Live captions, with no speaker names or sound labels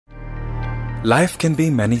Life can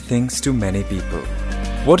be many things to many people.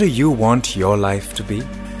 What do you want your life to be?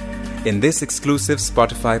 In this exclusive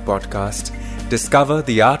Spotify podcast, discover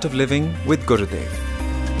the art of living with Gurudev.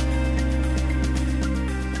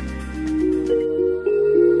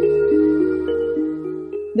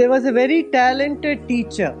 There was a very talented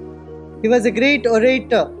teacher. He was a great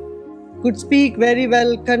orator, could speak very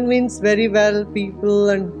well, convince very well people,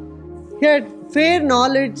 and he had fair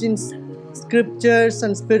knowledge in scriptures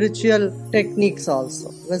and spiritual techniques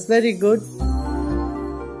also. He was very good.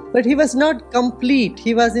 But he was not complete.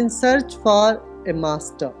 He was in search for a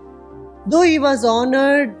master. Though he was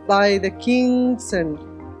honored by the kings and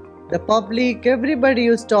the public, everybody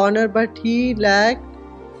used to honor, but he lacked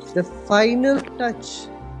the final touch.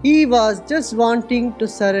 He was just wanting to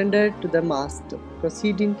surrender to the master because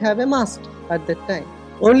he didn't have a master at that time.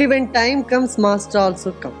 Only when time comes, master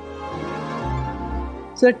also comes.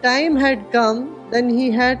 So time had come, then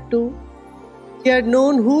he had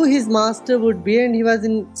known who his master would be and he was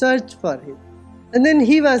in search for him. And then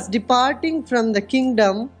he was departing from the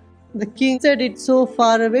kingdom. The king said, it's so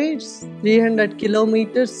far away, it's 300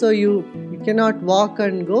 kilometers, so you cannot walk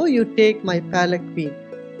and go, you take my palanquin.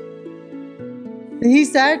 He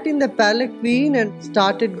sat in the palanquin and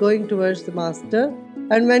started going towards the master.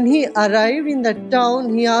 And when he arrived in the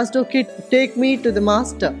town, he asked, okay, take me to the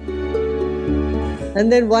master. And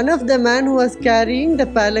then one of the men who was carrying the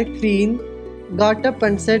palanquin got up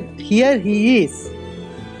and said, here he is.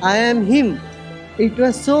 I am him. It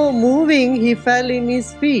was so moving, he fell in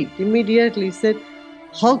his feet. Immediately he said,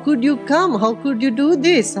 how could you come? How could you do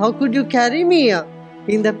this? How could you carry me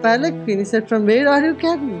in the palanquin? He said, from where are you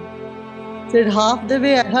carrying me? He said, half the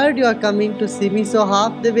way I heard you are coming to see me, so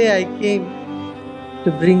half the way I came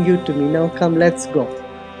to bring you to me. Now come, let's go.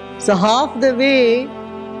 So half the way,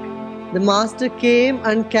 the master came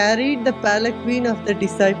and carried the palanquin of the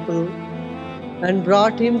disciple and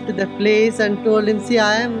brought him to the place and told him, see,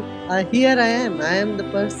 here I am the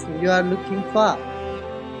person you are looking for.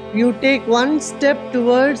 You take one step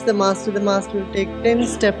towards the master will take 10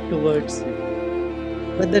 steps towards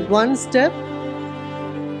you. But that one step,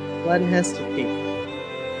 one has to take.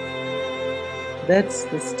 That's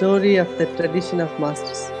the story of the tradition of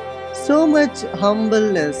masters. So much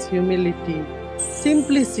humbleness, humility,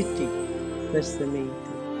 simplicity. That's the main thing.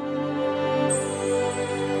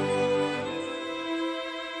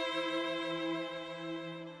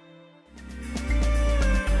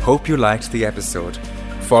 Hope you liked the episode.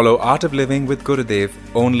 Follow Art of Living with Gurudev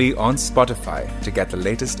only on Spotify to get the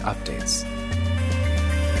latest updates.